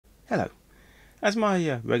Hello. As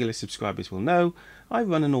my regular subscribers will know, I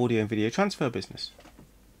run an audio and video transfer business.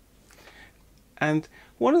 And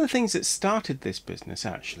one of the things that started this business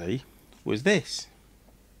actually was this.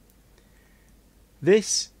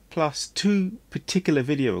 This plus two particular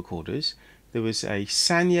video recorders. There was a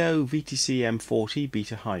Sanyo VTC M40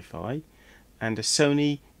 Beta Hi-Fi and a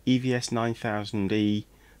Sony EVS9000E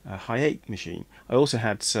Hi8 machine. I also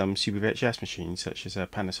had some Super VHS machines such as a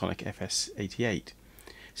Panasonic FS88.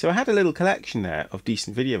 So I had a little collection there of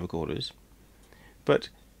decent video recorders, but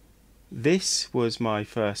this was my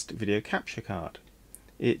first video capture card.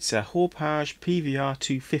 It's a Hauppauge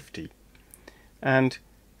PVR-250, and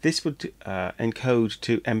this would encode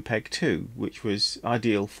to MPEG-2, which was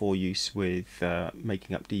ideal for use with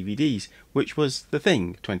making up DVDs, which was the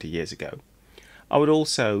thing 20 years ago. I would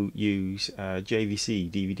also use JVC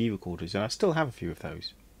DVD recorders, and I still have a few of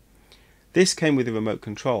those. This came with a remote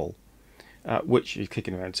control, which is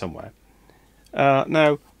kicking around somewhere.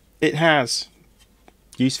 Now, it has,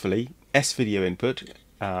 usefully, S-video input,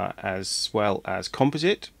 as well as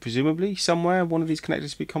composite, presumably, somewhere. One of these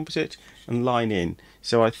connectors will be composite, and line in.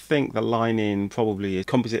 So I think the line in probably is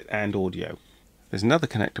composite and audio. There's another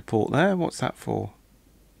connector port there. What's that for?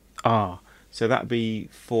 So that'd be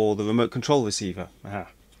for the remote control receiver.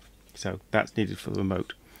 So that's needed for the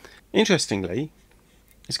remote. Interestingly,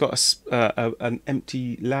 it's got an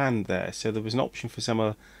empty LAN there, so there was an option for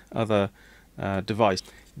some other device.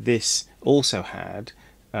 This also has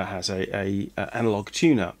a analog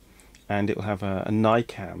tuner, and it will have a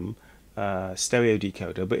NICAM stereo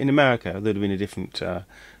decoder. But in America, there'd have been a different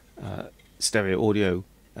stereo audio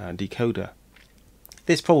decoder.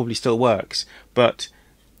 This probably still works, but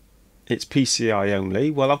it's PCI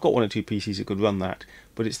only. Well, I've got one or two PCs that could run that,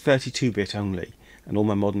 but it's 32-bit only. And all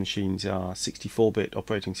my modern machines are 64-bit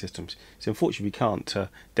operating systems, so unfortunately we can't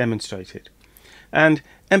demonstrate it. And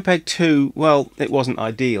MPEG-2, well, it wasn't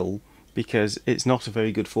ideal because it's not a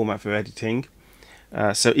very good format for editing.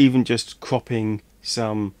 So even just cropping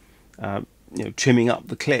some, trimming up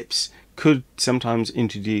the clips could sometimes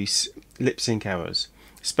introduce lip sync errors,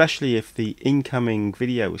 especially if the incoming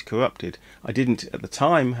video was corrupted. I didn't at the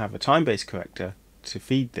time have a time-based corrector to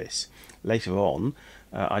feed this. Later on,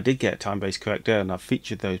 I did get a time-based corrector, and I've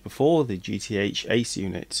featured those before, the GTH ACE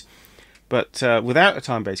units. But without a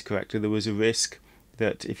time-based corrector, there was a risk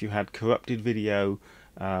that if you had corrupted video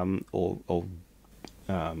or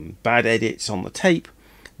bad edits on the tape,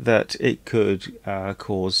 that it could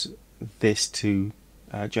cause this to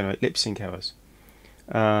generate lip sync errors.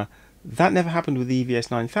 That never happened with the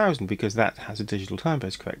EVS9000 because that has a digital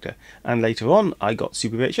time-based corrector. And later on, I got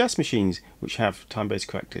Super VHS machines which have time-based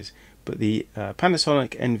correctors. But the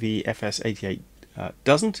Panasonic NV FS88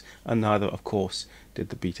 doesn't, and neither, of course, did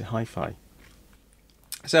the Beta Hi-Fi.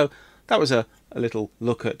 So that was a little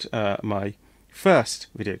look at my first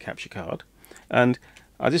video capture card. And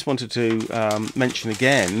I just wanted to mention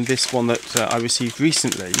again this one that I received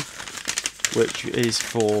recently, which is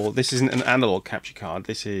this isn't an analog capture card,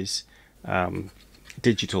 this is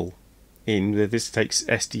digital. This takes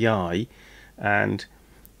SDI, and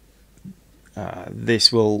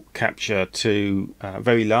this will capture to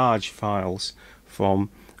very large files from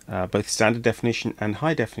both standard definition and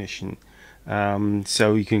high definition.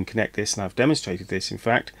 So you can connect this, and I've demonstrated this in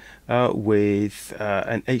fact, with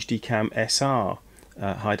an HDCam SR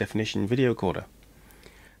high definition video recorder.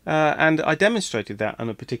 And I demonstrated that on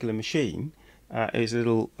a particular machine. It's a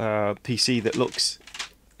little PC that looks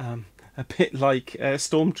a bit like a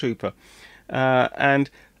Stormtrooper. And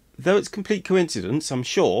though it's complete coincidence, I'm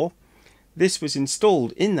sure, this was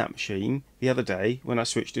installed in that machine the other day when I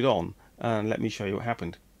switched it on, and let me show you what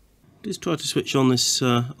happened. Just try to switch on this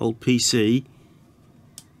old PC,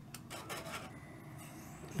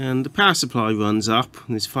 and the power supply runs up,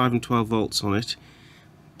 and there's 5 and 12 volts on it,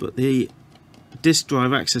 but the disk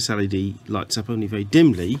drive access LED lights up only very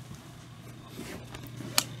dimly,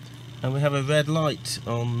 and we have a red light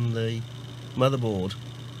on the motherboard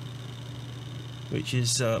which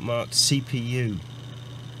is marked CPU,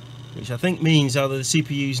 which I think means either the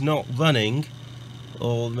CPU is not running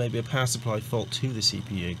or maybe a power supply fault to the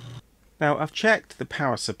CPU. Now I've checked the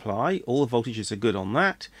power supply, all the voltages are good on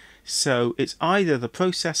that, so it's either the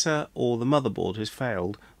processor or the motherboard has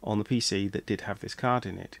failed on the PC that did have this card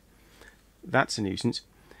in it. That's a nuisance.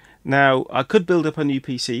 Now I could build up a new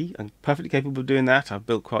PC, I'm perfectly capable of doing that. I've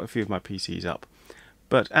built quite a few of my PCs up,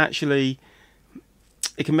 but actually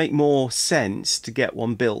it can make more sense to get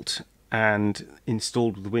one built and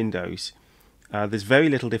installed with Windows. There's very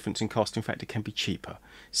little difference in cost. In fact, it can be cheaper.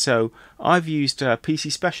 So I've used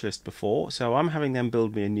PC Specialist before, so I'm having them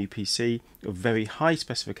build me a new PC of very high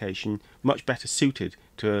specification, much better suited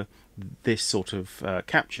to this sort of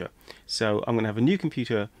capture. So I'm going to have a new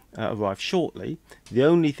computer arrive shortly. The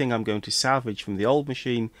only thing I'm going to salvage from the old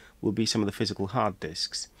machine will be some of the physical hard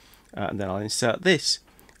disks, and then I'll insert this,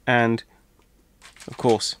 and of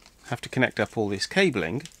course have to connect up all this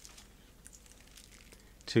cabling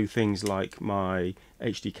to things like my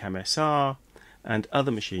HD Cam SR and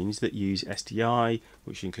other machines that use SDI,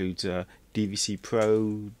 which includes DVC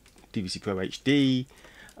Pro HD,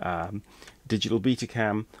 Digital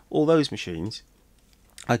Betacam. All those machines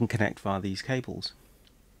I can connect via these cables.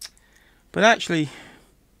 But actually,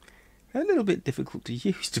 a little bit difficult to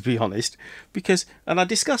use, to be honest, because, and I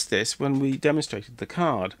discussed this when we demonstrated the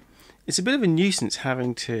card, it's a bit of a nuisance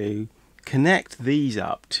having to connect these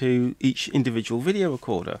up to each individual video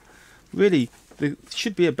recorder. Really, there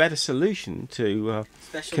should be a better solution to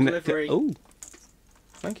connect. Oh,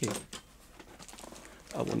 thank you.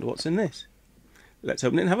 I wonder what's in this. Let's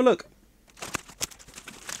open it and have a look.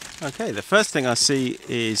 Okay, the first thing I see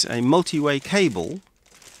is a multi-way cable,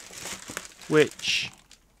 which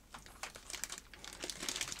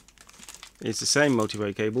is the same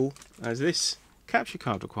multi-way cable as this capture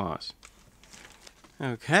card requires.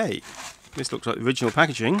 Okay, this looks like the original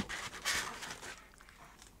packaging.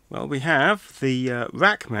 Well, we have the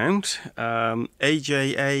rack mount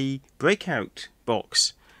AJA Breakout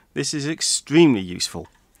box. This is extremely useful.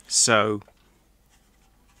 So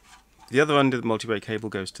the other end of the multi-way cable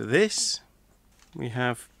goes to this. We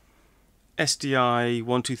have SDI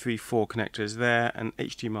 1, 2, 3, 4 connectors there, and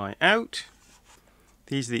HDMI out.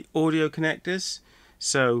 These are the audio connectors.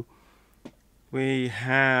 So we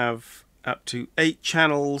have up to 8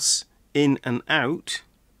 channels in and out.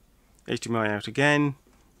 HDMI out again,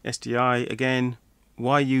 SDI again,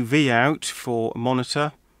 YUV out for a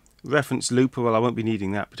monitor, reference looper, well I won't be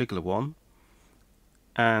needing that particular one,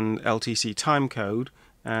 and LTC timecode,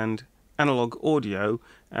 and analog audio,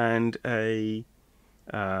 and a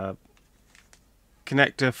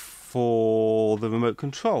connector for the remote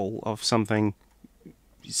control of something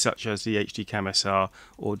such as the HD Cam SR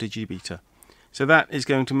or Digibeta. So that is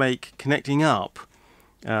going to make connecting up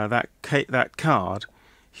that card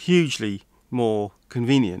hugely more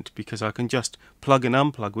convenient, because I can just plug and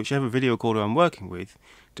unplug whichever video recorder I'm working with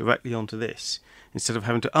directly onto this, instead of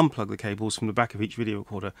having to unplug the cables from the back of each video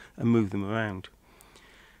recorder and move them around.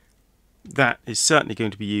 That is certainly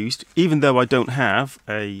going to be used, even though I don't have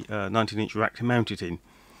a 19-inch rack to mount it in.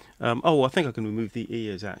 Oh, I think I can remove the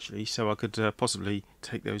ears actually, so I could possibly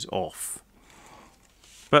take those off.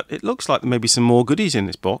 But it looks like there may be some more goodies in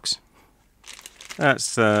this box.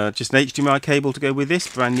 That's just an HDMI cable to go with this,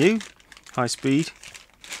 brand new, high speed.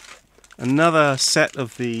 Another set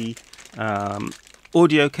of the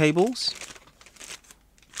audio cables.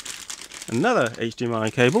 Another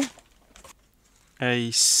HDMI cable.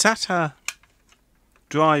 A SATA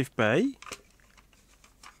drive bay.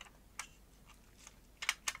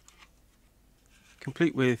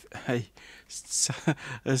 Complete with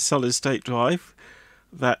a solid state drive.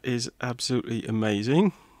 That is absolutely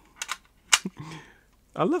amazing.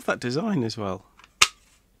 I love that design as well.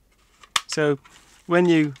 So when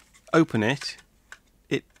you open it,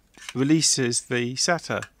 it releases the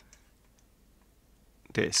SATA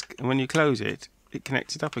disk, and when you close it, it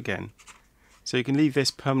connects it up again. So you can leave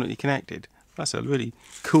this permanently connected. That's a really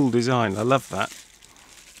cool design. I love that.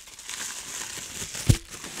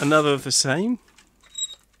 Another of the same.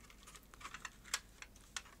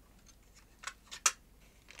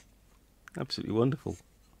 Absolutely wonderful.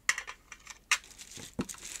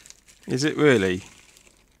 Is it really?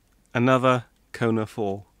 Another Kona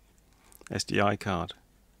 4 SDI card.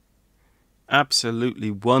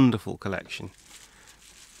 Absolutely wonderful collection.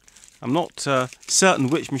 I'm not certain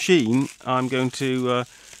which machine I'm going to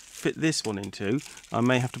fit this one into. I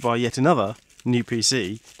may have to buy yet another new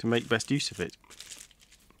PC to make best use of it.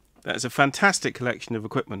 That's a fantastic collection of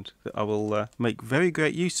equipment that I will make very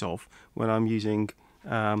great use of when I'm using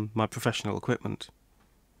my professional equipment.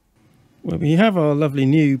 Well, we have our lovely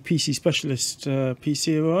new PC Specialist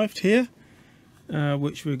PC arrived here,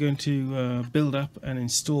 which we're going to build up and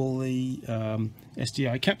install the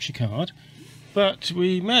SDI capture card. But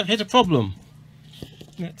we may have hit a problem.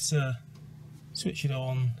 Let's switch it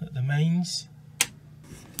on at the mains,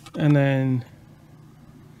 and then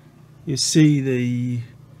you see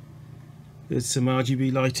there's some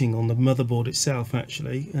RGB lighting on the motherboard itself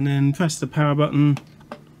actually, and then press the power button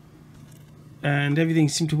and everything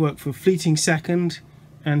seemed to work for a fleeting second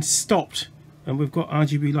and stopped, and we've got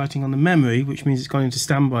RGB lighting on the memory, which means it's gone into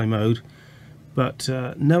standby mode, but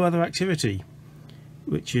no other activity.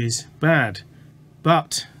 which is bad.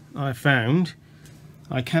 But I found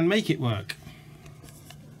I can make it work.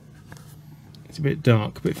 It's a bit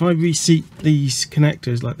dark, but if I reseat these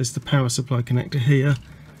connectors, like there's the power supply connector here,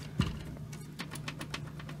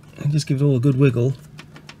 and just give it all a good wiggle,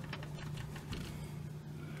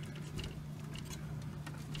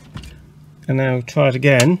 and now try it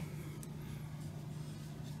again,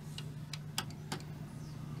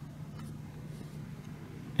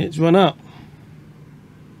 it's run up.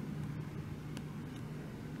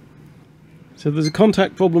 So there's a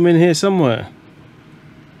contact problem in here somewhere.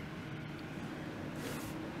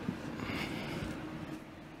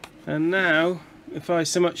 And now, if I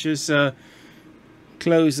so much as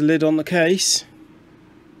close the lid on the case,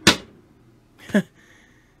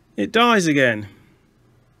 it dies again.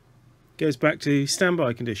 Goes back to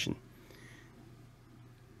standby condition.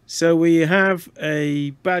 So we have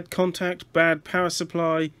a bad contact, bad power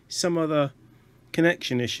supply, some other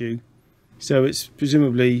connection issue. So it's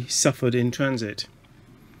presumably suffered in transit.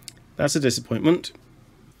 That's a disappointment.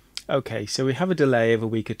 Okay, so we have a delay of a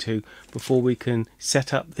week or two before we can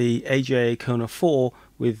set up the AJA Kona 4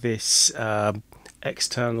 with this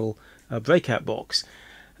external breakout box,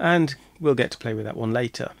 and we'll get to play with that one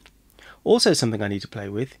later. Also, something I need to play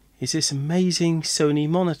with is this amazing Sony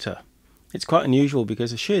monitor. It's quite unusual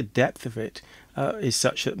because the sheer depth of it is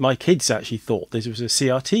such that my kids actually thought this was a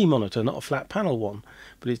CRT monitor, not a flat panel one,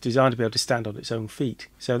 but it's designed to be able to stand on its own feet.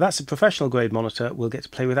 So that's a professional grade monitor. We'll get to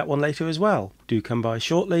play with that one later as well. Do come by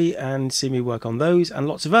shortly and see me work on those and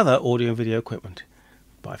lots of other audio and video equipment.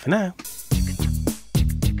 Bye for now.